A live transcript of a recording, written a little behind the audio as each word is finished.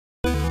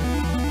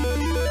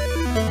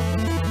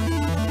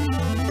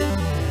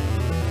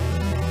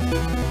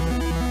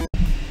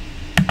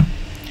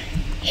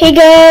Hey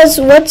guys,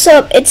 what's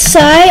up? It's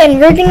Sai and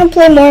we're gonna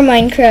play more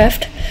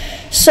Minecraft.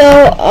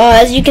 So,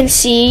 as you can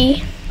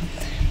see,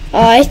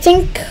 I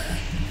think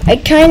I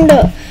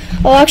kinda,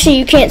 well actually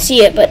you can't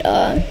see it, but,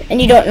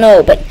 and you don't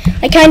know, but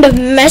I kind of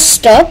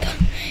messed up,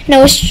 and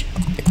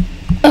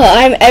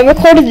I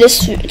recorded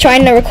this,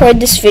 trying to record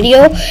this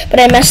video, but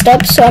I messed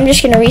up, so I'm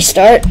just gonna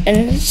restart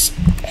and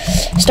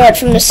start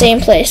from the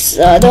same place.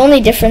 The only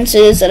difference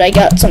is that I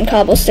got some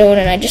cobblestone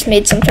and I just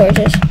made some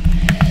torches.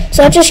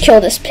 So I'll just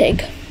kill this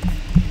pig.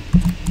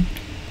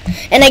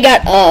 And I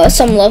got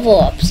some level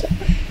ups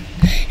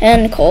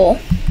and coal.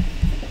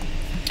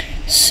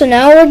 So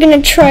now we're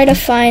gonna try to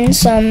find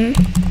some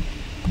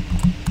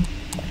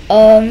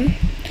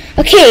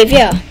a cave,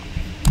 yeah.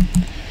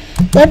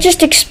 Let's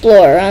just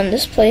explore around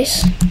this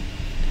place.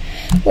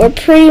 We're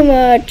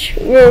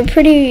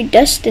pretty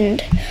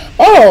destined.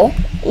 Oh,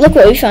 look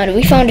what we found.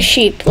 We found a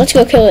sheep. Let's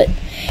go kill it.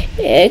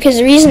 Because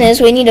the reason is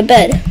we need a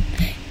bed.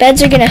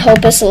 Beds are gonna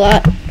help us a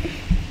lot.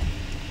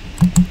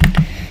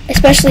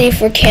 Especially if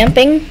we're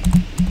camping.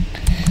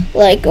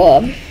 Like,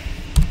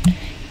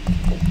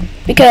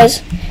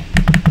 because,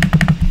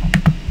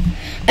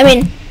 I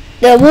mean,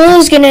 the wool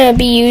is gonna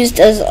be used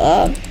as,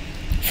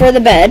 for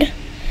the bed.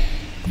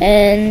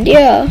 And,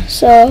 yeah,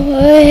 so,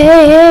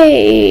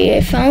 hey,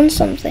 I found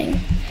something.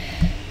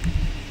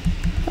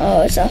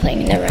 Oh, it's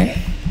nothing, never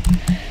mind.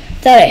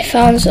 Thought I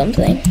found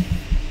something.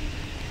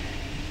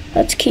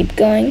 Let's keep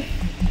going.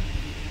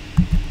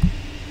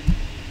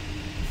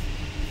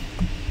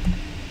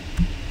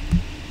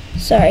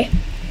 Sorry.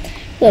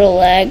 Little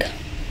lag.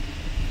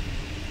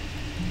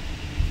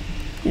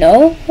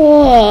 No?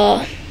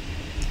 Oh.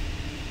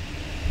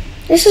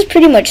 This is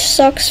pretty much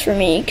sucks for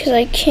me because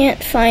I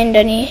can't find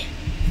any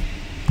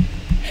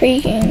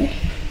freaking.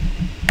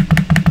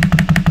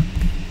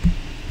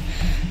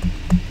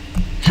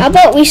 How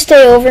about we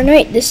stay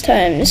overnight this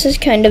time? This is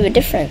kind of a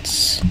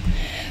difference.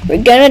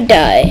 We're gonna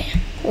die.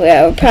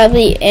 We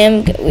probably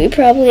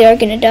are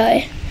gonna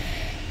die.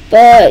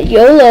 But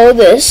YOLO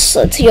this.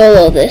 Let's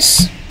YOLO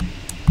this.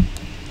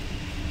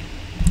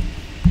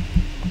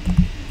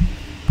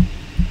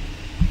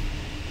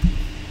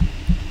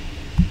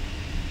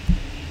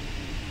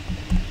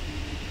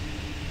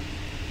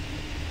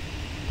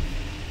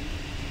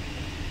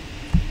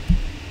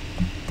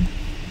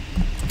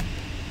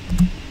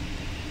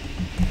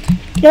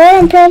 You know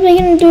what I'm probably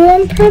gonna do?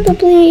 I'm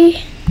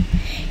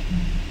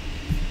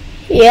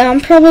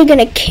probably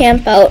gonna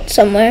camp out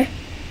somewhere.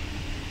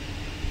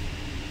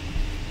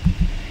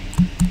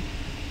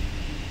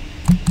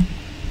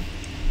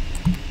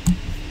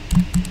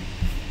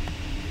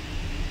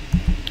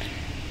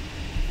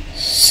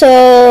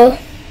 So,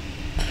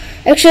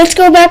 actually, let's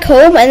go back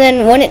home, and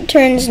then when it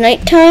turns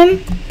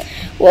nighttime,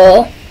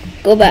 we'll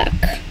go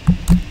back.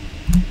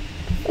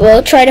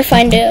 We'll try to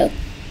find a,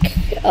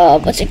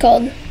 what's it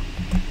called?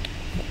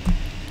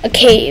 A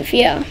cave,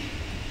 yeah.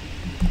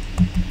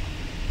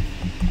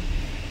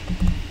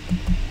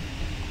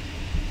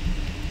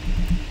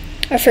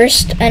 Our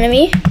first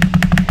enemy.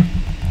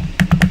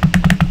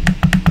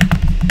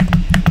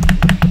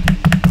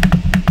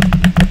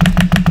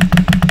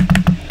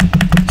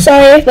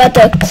 Sorry about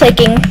the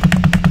clicking.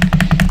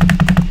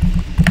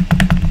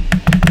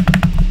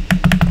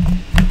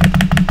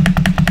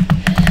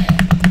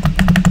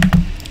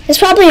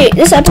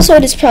 This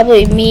episode is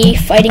probably me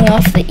fighting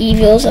off the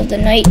evils of the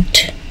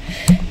night.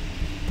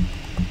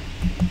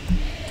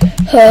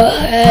 Oh,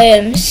 I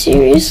am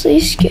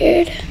seriously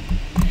scared.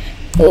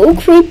 Oh,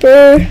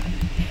 creeper.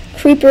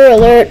 Creeper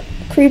alert.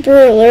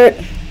 Creeper alert.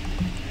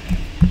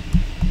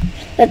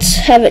 Let's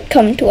have it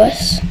come to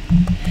us.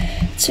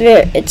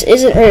 It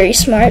isn't very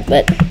smart,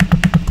 but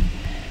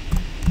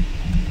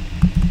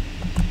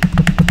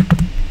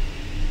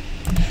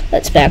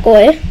let's back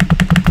away.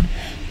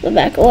 We'll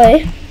back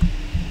away.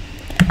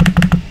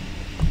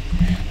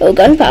 Oh,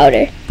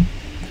 gunpowder.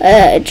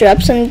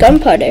 Drop some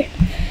gunpowder.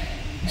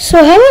 So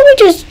how about we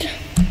just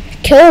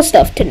kill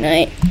stuff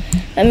tonight?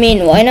 I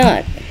mean, why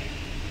not?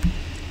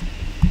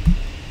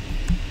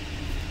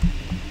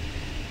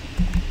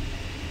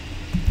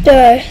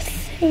 There are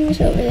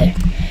things over there.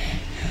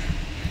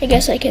 I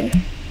guess I can.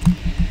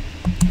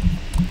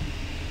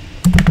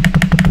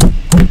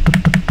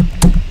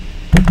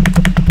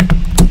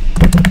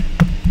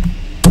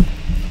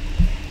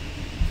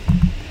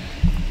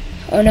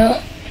 Oh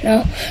no,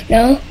 no,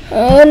 no,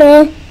 oh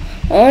no,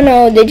 oh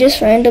no, they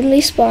just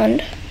randomly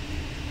spawned.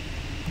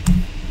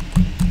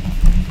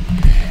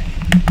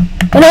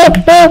 Oh no,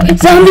 no,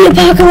 zombie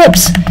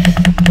apocalypse!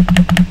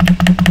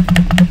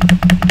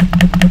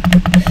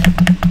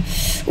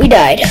 We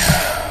died.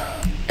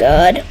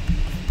 God.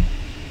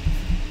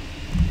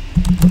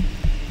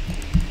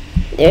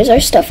 There's our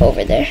stuff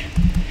over there.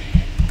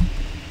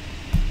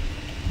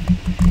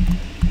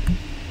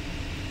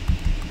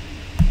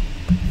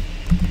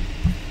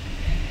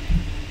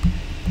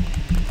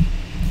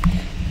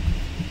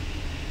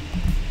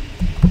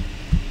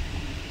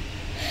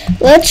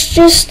 Let's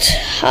just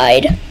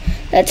hide.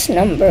 That's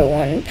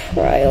 #1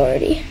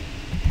 priority.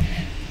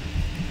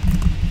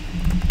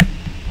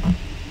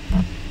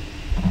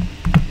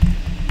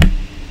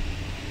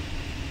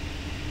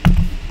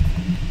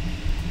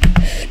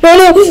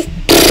 No!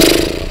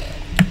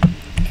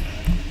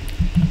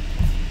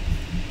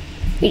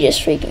 We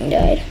just freaking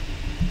died.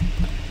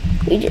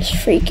 We just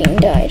freaking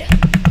died.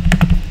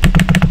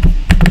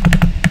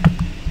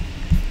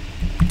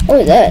 What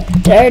was that?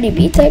 Did I already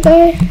beat that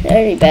guy? Did I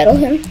already battle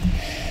him?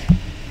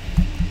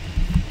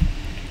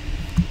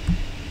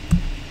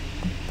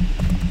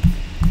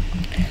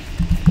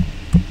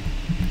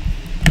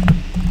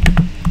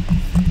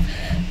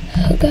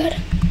 Oh god.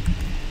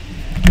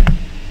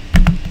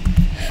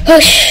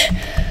 Hush!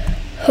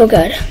 Oh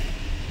god.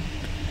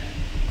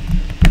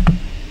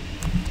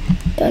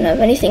 Don't have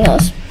anything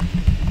else.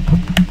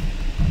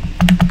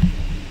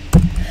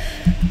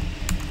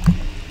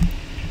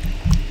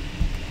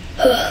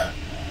 Oh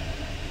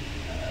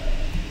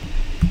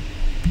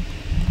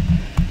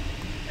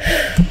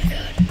my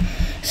god.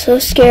 So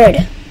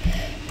scared.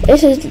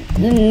 This is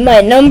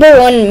my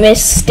 #1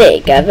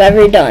 mistake I've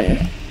ever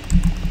done.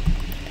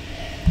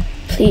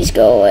 Please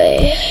go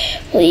away.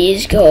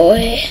 Please go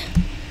away.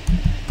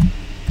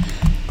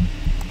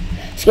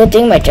 It's a good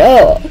thing my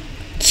Joe.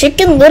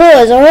 Chicken Little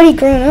has already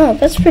grown up.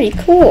 That's pretty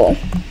cool.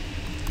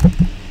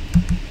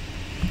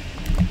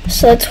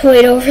 So let's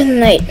wait over the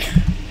night.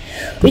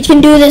 We can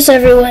do this,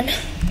 everyone.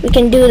 We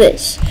can do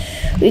this.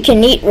 We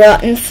can eat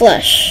rotten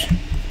flesh.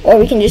 Or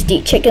we can just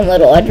eat Chicken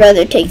Little. I'd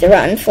rather take the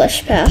rotten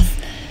flesh path.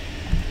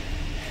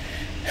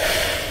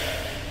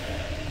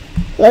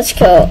 Let's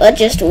go. Let's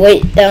just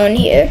wait down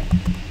here.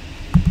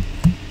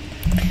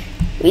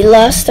 We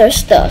lost our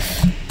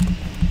stuff.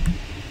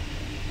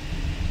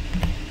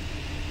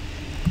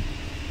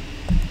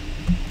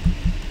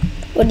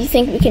 What do you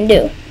think we can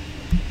do?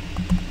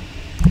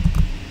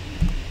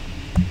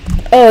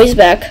 Oh, he's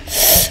back.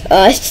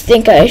 I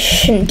think I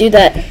shouldn't do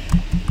that.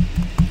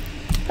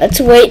 Let's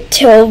wait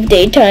till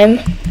daytime,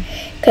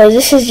 because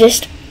this is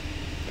just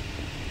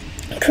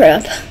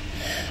crap.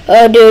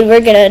 Oh, dude,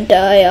 we're gonna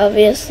die,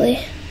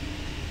 obviously.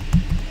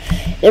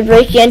 They're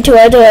breaking into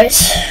our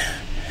doors.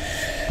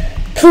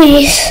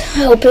 Please,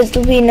 I hope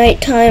it'll be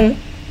nighttime.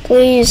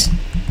 Please,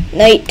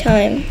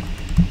 nighttime.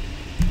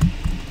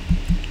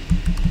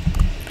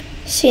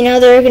 See, now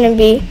there are gonna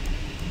be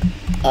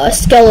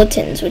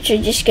skeletons, which are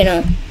just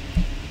gonna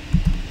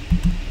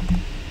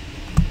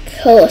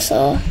kill us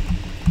all.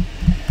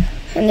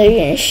 And they're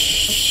gonna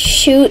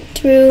shoot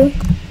through.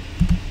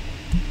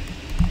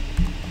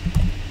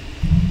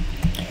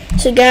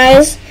 So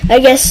guys, I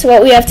guess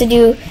what we have to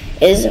do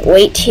is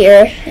wait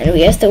here, and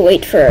we have to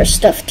wait for our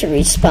stuff to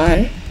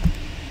respawn.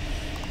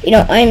 You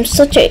know, I'm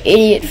such an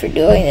idiot for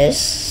doing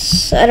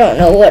this. I don't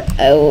know what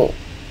I will.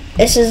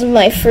 This is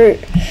my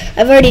first.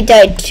 I've already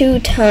died 2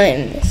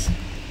 times.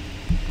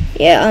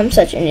 Yeah, I'm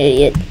such an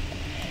idiot.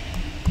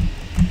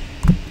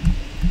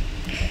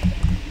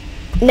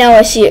 Now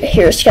I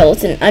hear a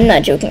skeleton. I'm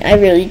not joking. I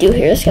really do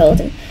hear a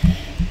skeleton.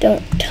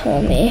 Don't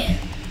tell me.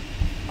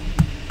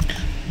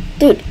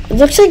 Dude, it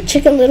looks like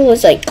Chicken Little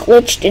is like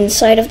glitched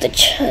inside of the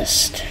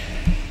chest.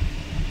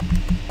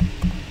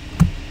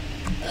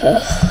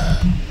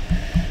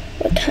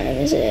 What time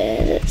is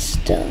it? It's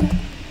still.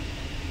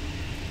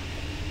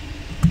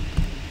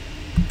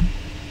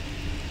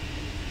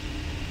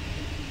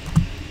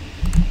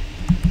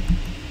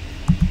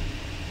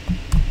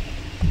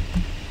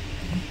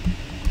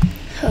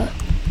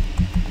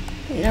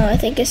 No, I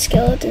think a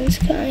skeleton's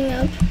coming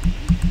up.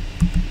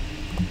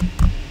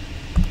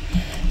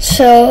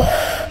 So,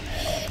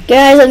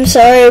 guys, I'm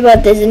sorry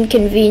about this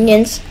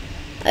inconvenience.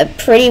 I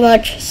pretty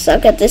much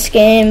suck at this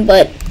game,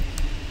 but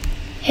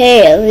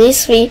hey, at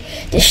least we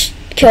just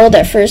killed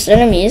our first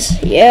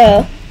enemies.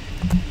 Yeah.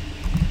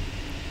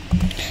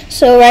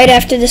 So right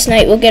after this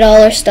night, we'll get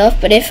all our stuff,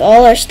 but if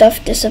all our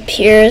stuff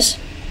disappears,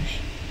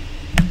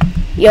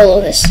 YOLO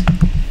this.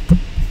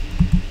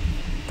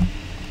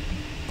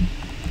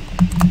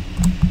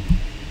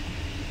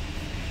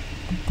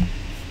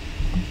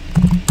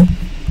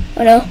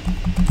 Oh no.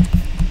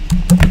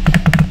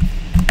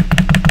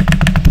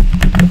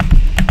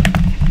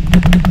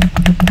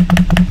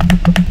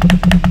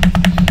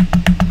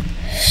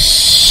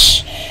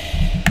 Shh.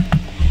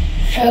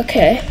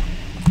 Okay.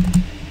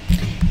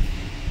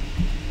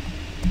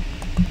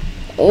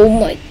 Oh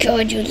my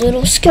god, you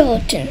little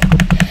skeleton.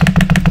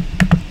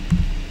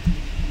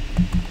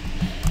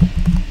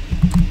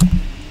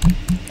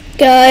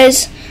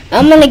 Guys,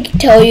 I'm gonna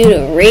tell you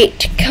to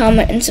rate,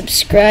 comment, and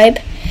subscribe.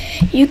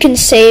 You can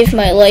save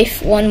my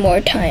life one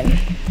more time.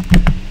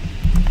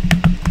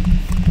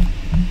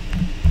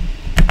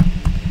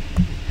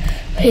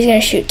 He's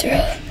gonna shoot through.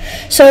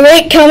 So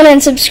rate, comment,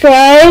 and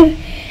subscribe.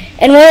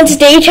 And when it's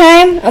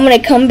daytime, I'm gonna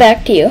come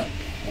back to you.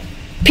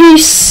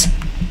 Peace.